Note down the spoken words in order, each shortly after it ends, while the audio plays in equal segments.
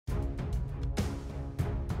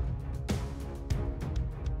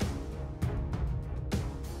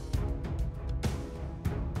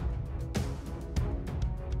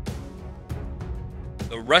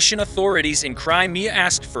The Russian authorities in Crimea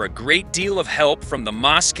asked for a great deal of help from the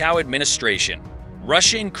Moscow administration.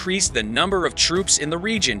 Russia increased the number of troops in the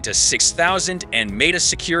region to 6,000 and made a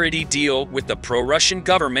security deal with the pro-Russian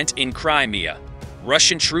government in Crimea.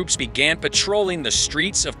 Russian troops began patrolling the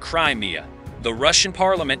streets of Crimea. The Russian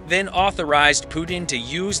parliament then authorized Putin to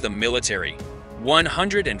use the military.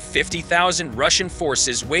 150,000 Russian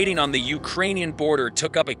forces waiting on the Ukrainian border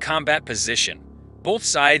took up a combat position. Both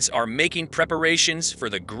sides are making preparations for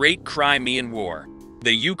the Great Crimean War.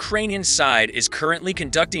 The Ukrainian side is currently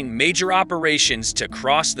conducting major operations to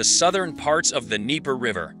cross the southern parts of the Dnieper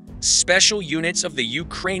River. Special units of the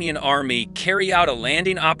Ukrainian army carry out a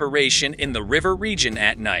landing operation in the river region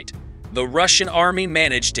at night. The Russian army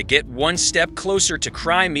managed to get one step closer to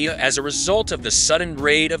Crimea as a result of the sudden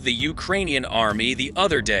raid of the Ukrainian army the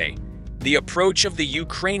other day. The approach of the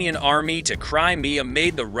Ukrainian army to Crimea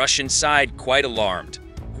made the Russian side quite alarmed.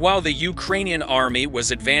 While the Ukrainian army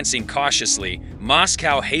was advancing cautiously,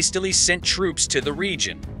 Moscow hastily sent troops to the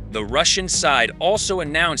region. The Russian side also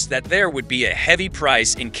announced that there would be a heavy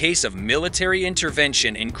price in case of military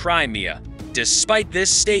intervention in Crimea. Despite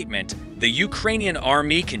this statement, the Ukrainian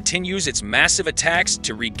army continues its massive attacks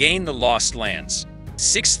to regain the lost lands.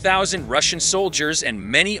 6,000 Russian soldiers and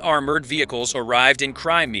many armored vehicles arrived in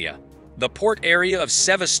Crimea. The port area of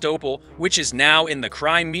Sevastopol, which is now in the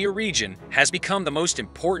Crimea region, has become the most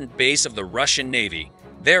important base of the Russian Navy.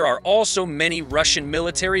 There are also many Russian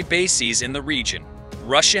military bases in the region.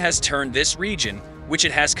 Russia has turned this region, which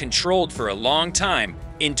it has controlled for a long time,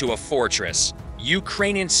 into a fortress.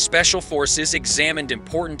 Ukrainian special forces examined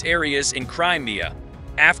important areas in Crimea.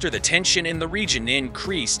 After the tension in the region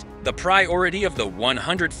increased, the priority of the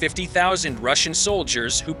 150,000 Russian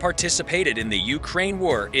soldiers who participated in the Ukraine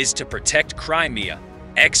war is to protect Crimea.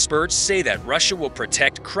 Experts say that Russia will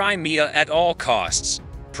protect Crimea at all costs.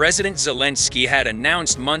 President Zelensky had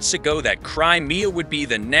announced months ago that Crimea would be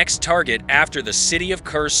the next target after the city of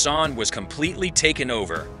Kherson was completely taken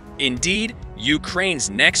over. Indeed,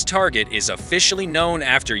 Ukraine's next target is officially known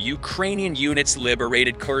after Ukrainian units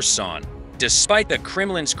liberated Kherson. Despite the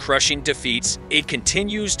Kremlin's crushing defeats, it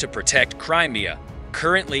continues to protect Crimea.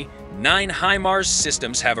 Currently, 9 HIMARS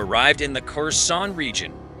systems have arrived in the Kherson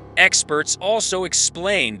region. Experts also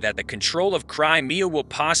explain that the control of Crimea will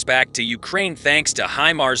pass back to Ukraine thanks to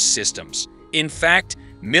HIMARS systems. In fact,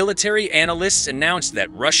 military analysts announced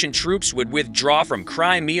that Russian troops would withdraw from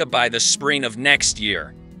Crimea by the spring of next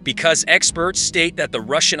year. Because experts state that the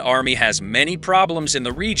Russian army has many problems in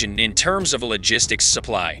the region in terms of logistics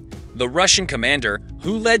supply. The Russian commander,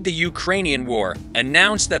 who led the Ukrainian war,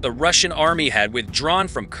 announced that the Russian army had withdrawn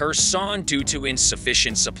from Kherson due to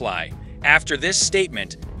insufficient supply. After this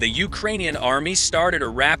statement, the Ukrainian army started a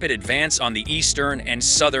rapid advance on the eastern and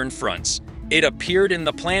southern fronts. It appeared in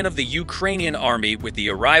the plan of the Ukrainian army with the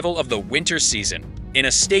arrival of the winter season. In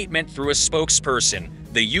a statement through a spokesperson,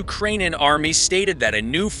 the Ukrainian army stated that a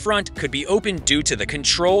new front could be opened due to the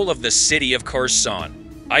control of the city of Kherson.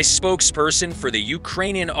 A spokesperson for the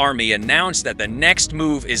Ukrainian army announced that the next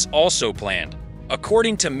move is also planned.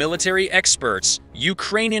 According to military experts,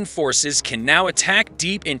 Ukrainian forces can now attack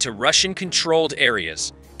deep into Russian-controlled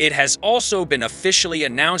areas. It has also been officially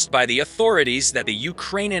announced by the authorities that the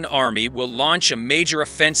Ukrainian army will launch a major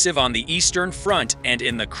offensive on the Eastern Front and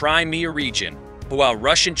in the Crimea region. While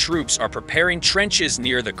Russian troops are preparing trenches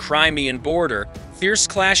near the Crimean border, fierce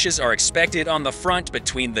clashes are expected on the front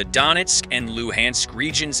between the Donetsk and Luhansk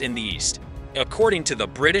regions in the east. According to the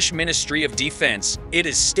British Ministry of Defense, it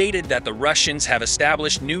is stated that the Russians have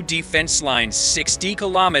established new defense lines 60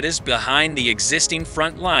 kilometers behind the existing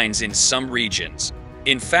front lines in some regions.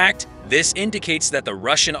 In fact, this indicates that the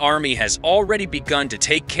Russian army has already begun to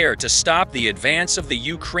take care to stop the advance of the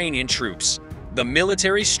Ukrainian troops. The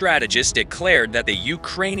military strategist declared that the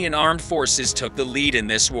Ukrainian armed forces took the lead in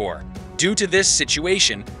this war. Due to this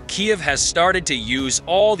situation, Kyiv has started to use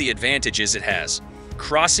all the advantages it has,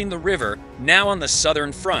 crossing the river, now on the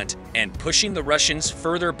southern front, and pushing the Russians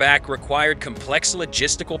further back required complex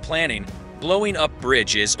logistical planning, blowing up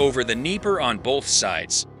bridges over the Dnieper on both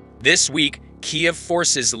sides. This week, Kyiv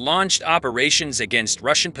forces launched operations against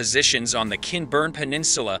Russian positions on the Kinburn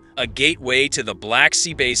Peninsula, a gateway to the Black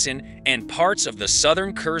Sea Basin, and parts of the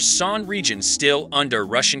southern Kherson region still under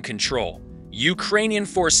Russian control. Ukrainian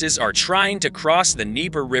forces are trying to cross the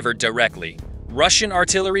Dnieper River directly. Russian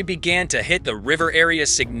artillery began to hit the river area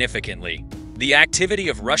significantly. The activity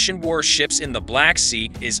of Russian warships in the Black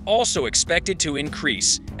Sea is also expected to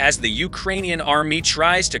increase as the Ukrainian army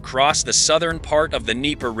tries to cross the southern part of the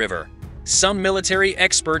Dnieper River. Some military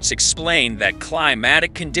experts explain that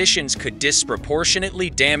climatic conditions could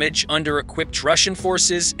disproportionately damage under-equipped Russian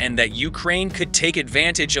forces and that Ukraine could take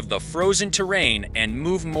advantage of the frozen terrain and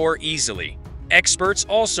move more easily. Experts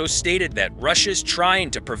also stated that Russia's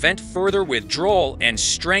trying to prevent further withdrawal and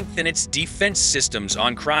strengthen its defense systems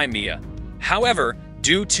on Crimea. However,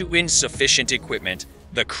 due to insufficient equipment,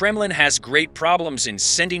 the Kremlin has great problems in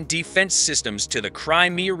sending defense systems to the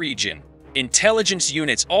Crimea region. Intelligence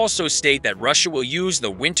units also state that Russia will use the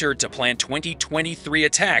winter to plan 2023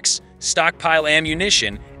 attacks, stockpile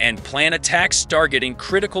ammunition, and plan attacks targeting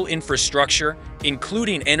critical infrastructure,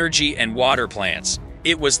 including energy and water plants.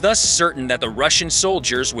 It was thus certain that the Russian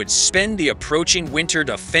soldiers would spend the approaching winter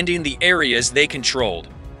defending the areas they controlled.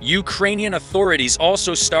 Ukrainian authorities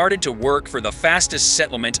also started to work for the fastest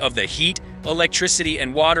settlement of the heat, electricity,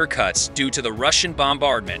 and water cuts due to the Russian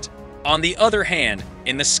bombardment. On the other hand,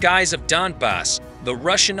 in the skies of Donbass, the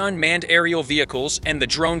Russian unmanned aerial vehicles and the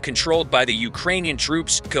drone controlled by the Ukrainian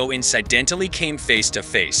troops coincidentally came face to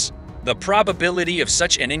face. The probability of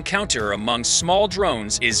such an encounter among small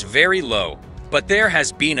drones is very low, but there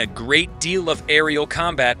has been a great deal of aerial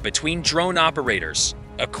combat between drone operators.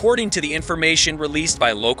 According to the information released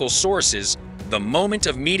by local sources, the moment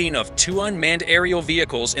of meeting of two unmanned aerial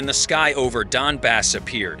vehicles in the sky over Donbass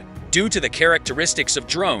appeared. Due to the characteristics of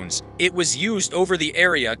drones, it was used over the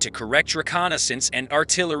area to correct reconnaissance and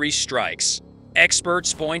artillery strikes.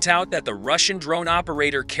 Experts point out that the Russian drone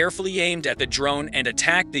operator carefully aimed at the drone and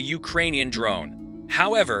attacked the Ukrainian drone.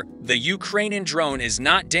 However, the Ukrainian drone is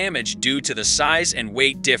not damaged due to the size and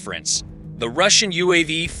weight difference. The Russian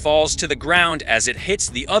UAV falls to the ground as it hits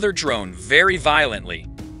the other drone very violently.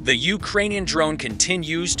 The Ukrainian drone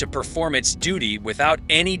continues to perform its duty without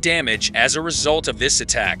any damage as a result of this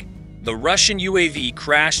attack. The Russian UAV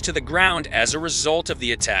crashed to the ground as a result of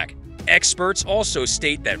the attack. Experts also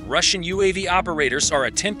state that Russian UAV operators are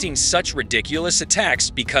attempting such ridiculous attacks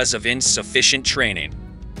because of insufficient training.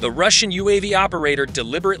 The Russian UAV operator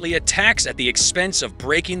deliberately attacks at the expense of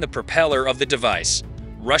breaking the propeller of the device.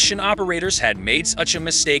 Russian operators had made such a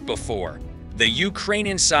mistake before. The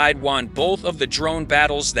Ukrainian side won both of the drone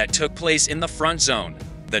battles that took place in the front zone.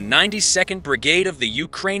 The 92nd Brigade of the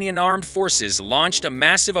Ukrainian Armed Forces launched a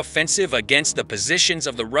massive offensive against the positions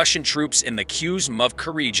of the Russian troops in the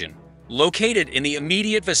Kuzmovka region. Located in the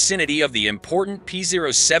immediate vicinity of the important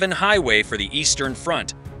P07 highway for the Eastern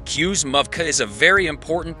Front, Kuzmovka is a very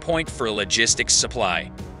important point for logistics supply.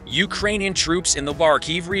 Ukrainian troops in the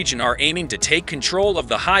Kharkiv region are aiming to take control of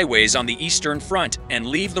the highways on the Eastern Front and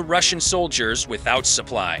leave the Russian soldiers without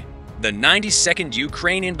supply. The 92nd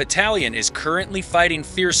Ukrainian Battalion is currently fighting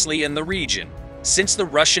fiercely in the region. Since the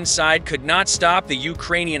Russian side could not stop the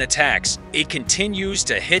Ukrainian attacks, it continues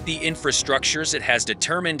to hit the infrastructures it has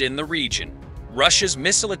determined in the region. Russia's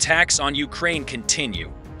missile attacks on Ukraine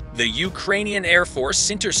continue. The Ukrainian Air Force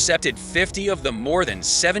intercepted 50 of the more than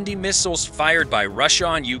 70 missiles fired by Russia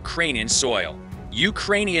on Ukrainian soil.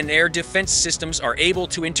 Ukrainian air defense systems are able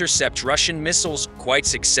to intercept Russian missiles quite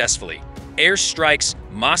successfully. Airstrikes,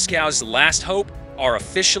 Moscow's last hope, are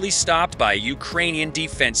officially stopped by Ukrainian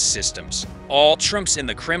defense systems. All trumps in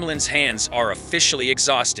the Kremlin's hands are officially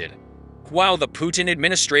exhausted. While the Putin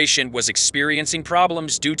administration was experiencing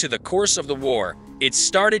problems due to the course of the war, it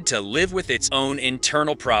started to live with its own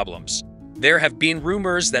internal problems. There have been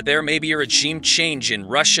rumors that there may be a regime change in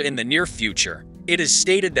Russia in the near future. It is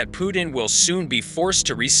stated that Putin will soon be forced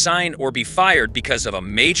to resign or be fired because of a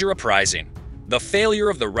major uprising. The failure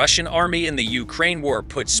of the Russian army in the Ukraine war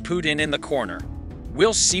puts Putin in the corner.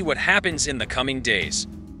 We'll see what happens in the coming days.